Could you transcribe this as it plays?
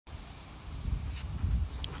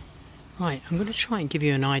Right, I'm going to try and give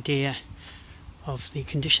you an idea of the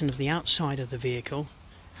condition of the outside of the vehicle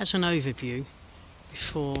as an overview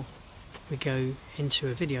before we go into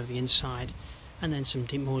a video of the inside and then some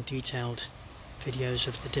more detailed videos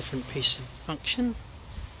of the different pieces of function.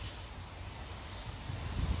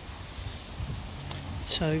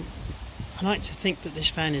 So I like to think that this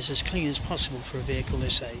van is as clean as possible for a vehicle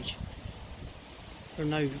this age. There are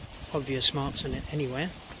no obvious marks on it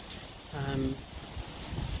anywhere.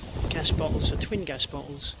 Gas bottles are twin gas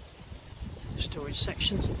bottles. The storage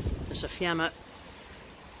section. There's a Fiamma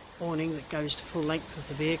awning that goes the full length of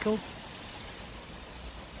the vehicle.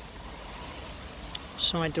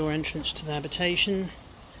 Side door entrance to the habitation.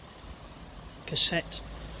 Cassette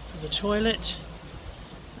for the toilet.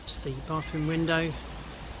 That's the bathroom window.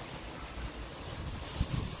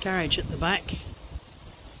 Garage at the back.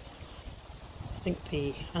 I think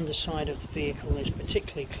the underside of the vehicle is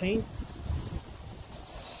particularly clean.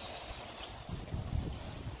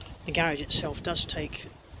 The garage itself does take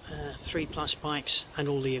 3+ bikes and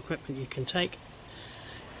all the equipment you can take.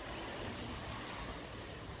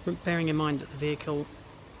 But bearing in mind that the vehicle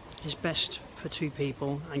is best for 2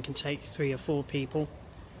 people and can take 3 or 4 people,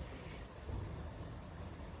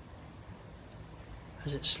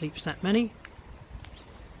 as it sleeps that many.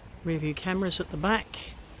 Rear view cameras at the back.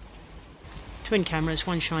 Twin cameras,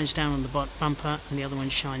 one shines down on the bumper and the other one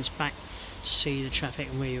shines back to see the traffic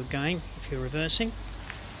and where you're going if you're reversing.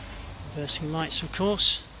 Reversing lights, of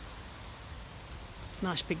course.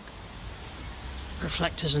 Nice big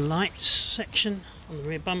reflectors and lights section on the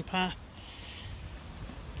rear bumper.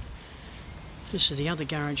 This is the other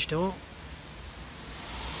garage door.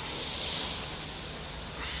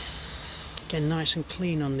 Again, nice and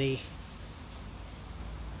clean on the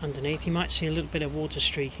underneath. You might see a little bit of water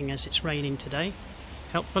streaking as it's raining today.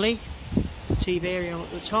 Helpfully, TV area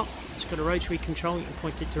at the top. It's got a rotary control. You can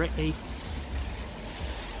point it directly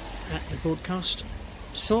at the broadcast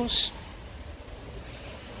source.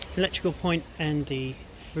 Electrical point and the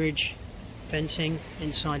fridge venting,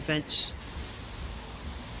 inside vents.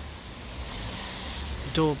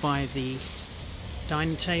 The door by the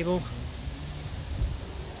dining table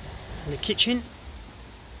and the kitchen.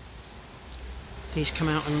 These come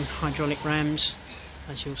out on hydraulic rams,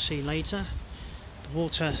 as you'll see later. The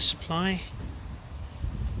water supply.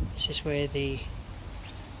 This is where the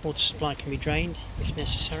water supply can be drained if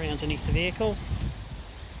necessary underneath the vehicle.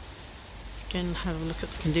 Again, have a look at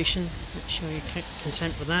the condition, make sure you're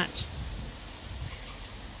content with that.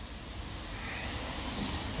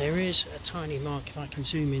 There is a tiny mark, if I can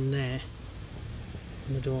zoom in there,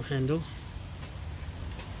 on the door handle.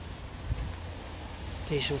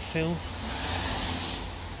 Diesel fill.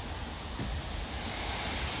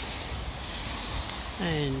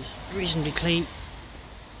 And reasonably clean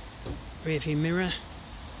rear view mirror.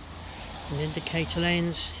 An indicator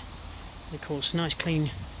lens, and of course nice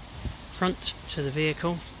clean front to the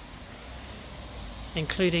vehicle,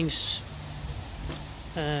 including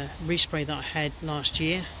respray that I had last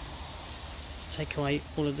year to take away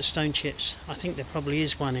all of the stone chips. I think there probably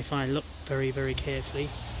is one if I look very carefully,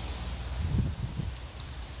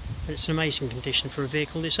 but it's an amazing condition for a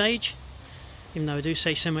vehicle this age, even though I do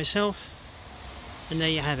say so myself. And there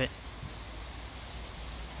you have it.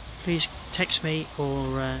 Please text me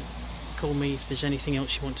or call me if there's anything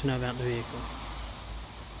else you want to know about the vehicle.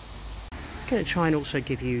 I'm going to try and also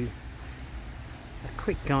give you a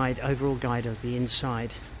quick guide, overall guide of the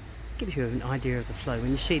inside. Give you an idea of the flow.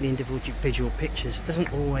 When you see the individual pictures, it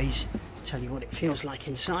doesn't always tell you what it feels like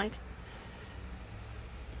inside.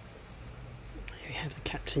 Here we have the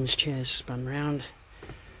captain's chairs spun round.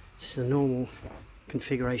 This is the normal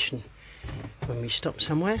configuration when we stop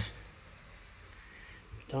somewhere.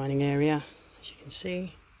 Dining area, as you can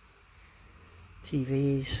see.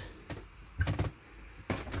 TVs.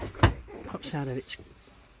 Pops out of its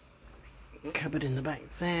cupboard in the back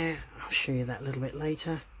there. I'll show you that a little bit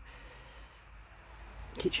later.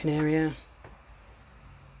 Kitchen area.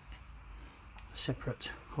 Separate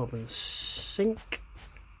hob and sink.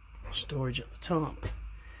 Storage at the top.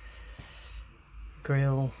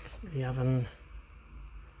 Grill, the oven,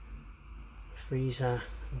 freezer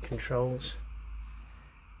and controls.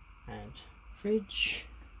 And fridge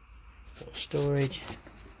for storage.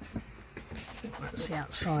 That's the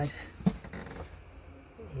outside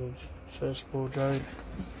of the first wardrobe,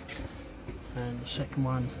 and the second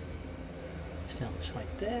one is down the side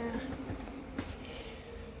there.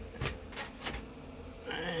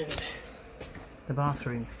 And the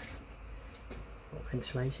bathroom, well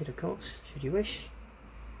ventilated of course, should you wish.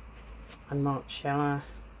 Unmarked shower.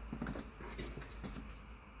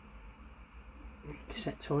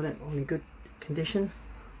 Cassette toilet, all in good condition.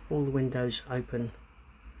 all the windows open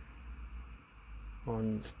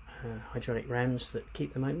on hydraulic rams that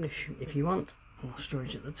keep them open if you want. More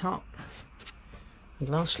storage at the top. And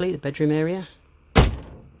lastly, the bedroom area,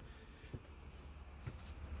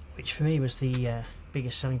 which for me was the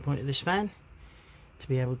biggest selling point of this van, to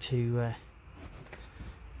be able to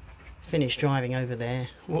finish driving over there,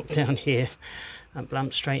 walk down here and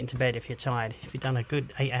plump straight into bed if you're tired. If you've done a good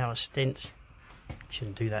 8-hour stint,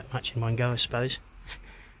 shouldn't do that much in one go I suppose,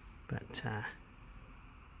 but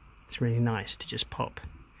it's really nice to just pop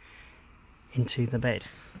into the bed.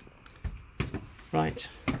 Right,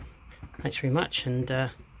 thanks very much, and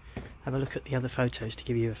have a look at the other photos to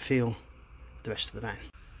give you a feel of the rest of the van.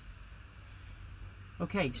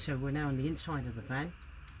 Okay, so we're now on the inside of the van.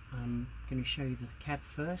 I'm going to show you the cab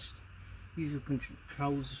first. Usual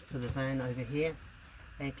controls for the van over here,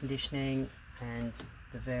 air conditioning and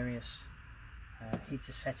the various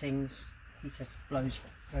heater settings. Heater blows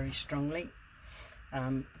very strongly.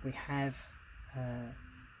 We have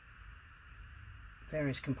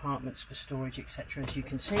various compartments for storage, etc., as you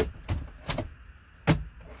can see.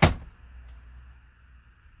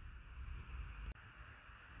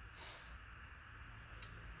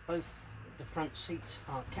 Both the front seats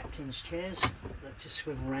are captain's chairs that just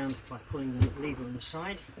swivel around by pulling the lever on the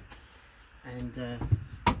side and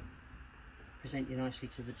present you nicely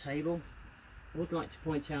to the table. I would like to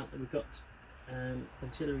point out that we've got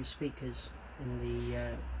auxiliary speakers in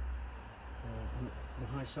the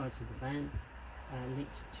high sides of the van,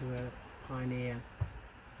 linked to a Pioneer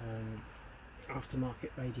aftermarket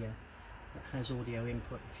radio that has audio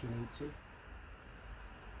input if you need to.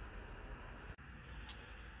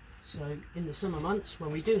 So in the summer months,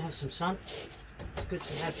 when we do have some sun, it's good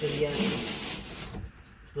to have the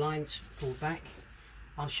blinds pulled back.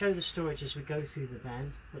 I'll show the storage as we go through the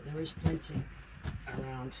van, but there is plenty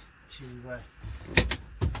around to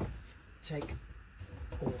take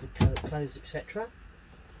all the clothes, etc.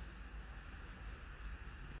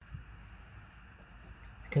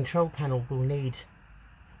 The control panel will need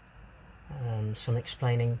some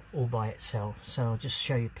explaining all by itself, so I'll just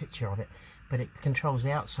show you a picture of it. But it controls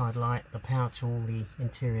the outside light, the power to all the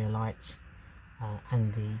interior lights,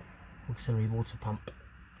 and the auxiliary water pump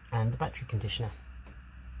and the battery conditioner.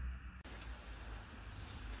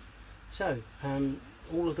 So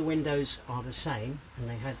all of the windows are the same, and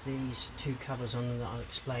they have these two covers on them that I'll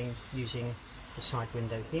explain using the side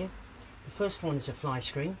window here. The first one is a fly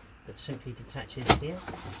screen that simply detaches here,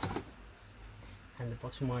 and the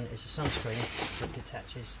bottom one is a sunscreen that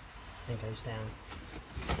detaches and goes down.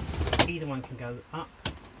 Either one can go up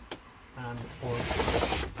or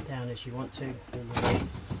down as you want to, all the way,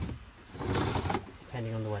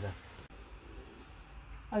 depending on the weather.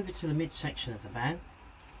 Over to the midsection of the van.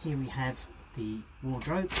 Here we have the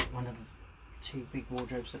wardrobe, one of the two big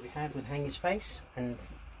wardrobes that we have, with hanging space and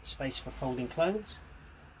space for folding clothes.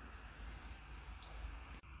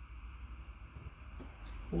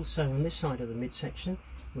 Also on this side of the midsection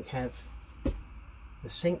we have the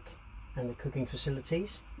sink and the cooking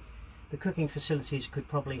facilities. The cooking facilities could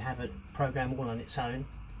probably have a program all on its own.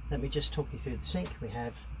 Let me just talk you through the sink. We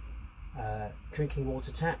have a drinking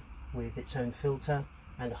water tap with its own filter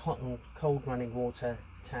and a hot and cold running water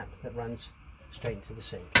tap that runs straight into the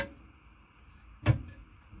sink.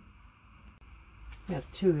 We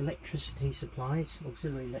have two electricity supplies,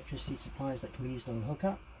 auxiliary electricity supplies that can be used on the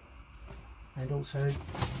hookup, and also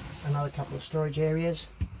another couple of storage areas.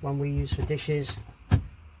 One we use for dishes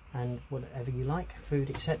and whatever you like, food,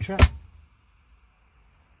 etc.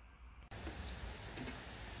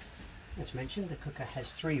 As mentioned, the cooker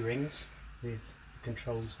has 3 rings with the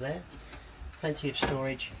controls there. Plenty of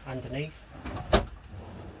storage underneath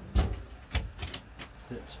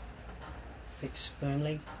that fix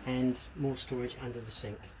firmly, and more storage under the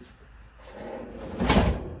sink.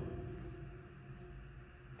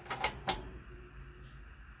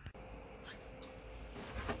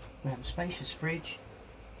 We have a spacious fridge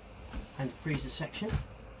and freezer section.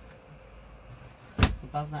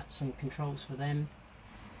 Above that, some controls for them,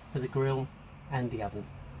 for the grill and the oven.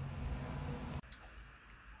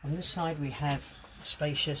 On this side we have a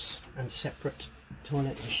spacious and separate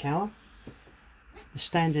toilet and shower. The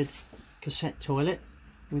standard cassette toilet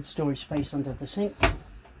with storage space under the sink.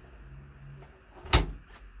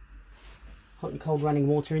 Hot and cold running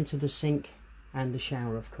water into the sink and the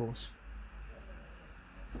shower, of course.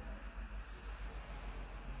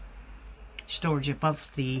 Storage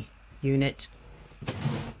above the unit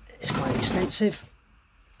is quite extensive,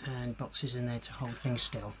 and boxes in there to hold things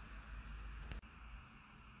still.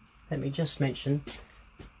 Let me just mention,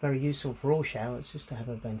 very useful for all showers, just to have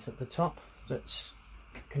a vent at the top that's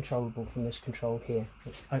controllable from this control here.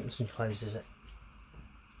 It opens and closes it.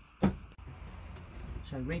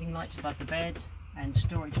 So reading lights above the bed and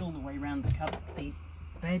storage all the way around the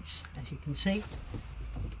beds, as you can see.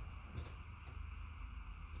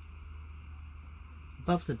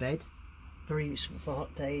 Above the bed, very useful for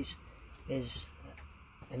hot days, is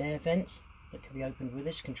an air vent that can be opened with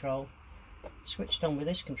this control, switched on with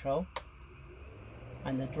this control,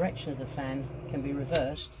 and the direction of the fan can be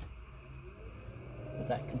reversed with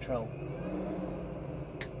that control.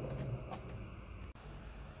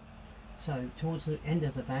 So towards the end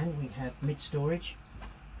of the van we have mid-storage.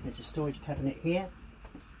 There's a storage cabinet here,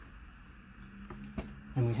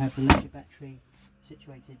 and we have the leisure battery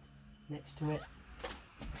situated next to it,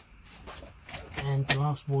 and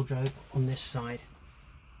glass wardrobe on this side.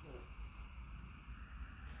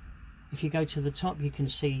 If you go to the top, you can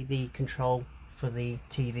see the control for the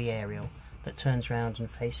TV aerial that turns around and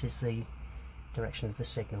faces the direction of the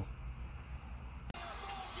signal.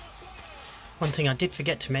 One thing I did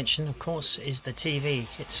forget to mention, of course, is the TV.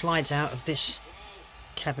 It slides out of this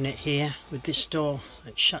cabinet here with this door.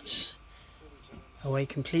 It shuts away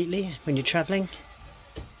completely when you're travelling,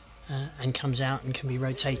 and comes out and can be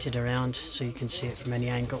rotated around so you can see it from any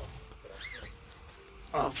angle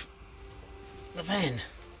of the van.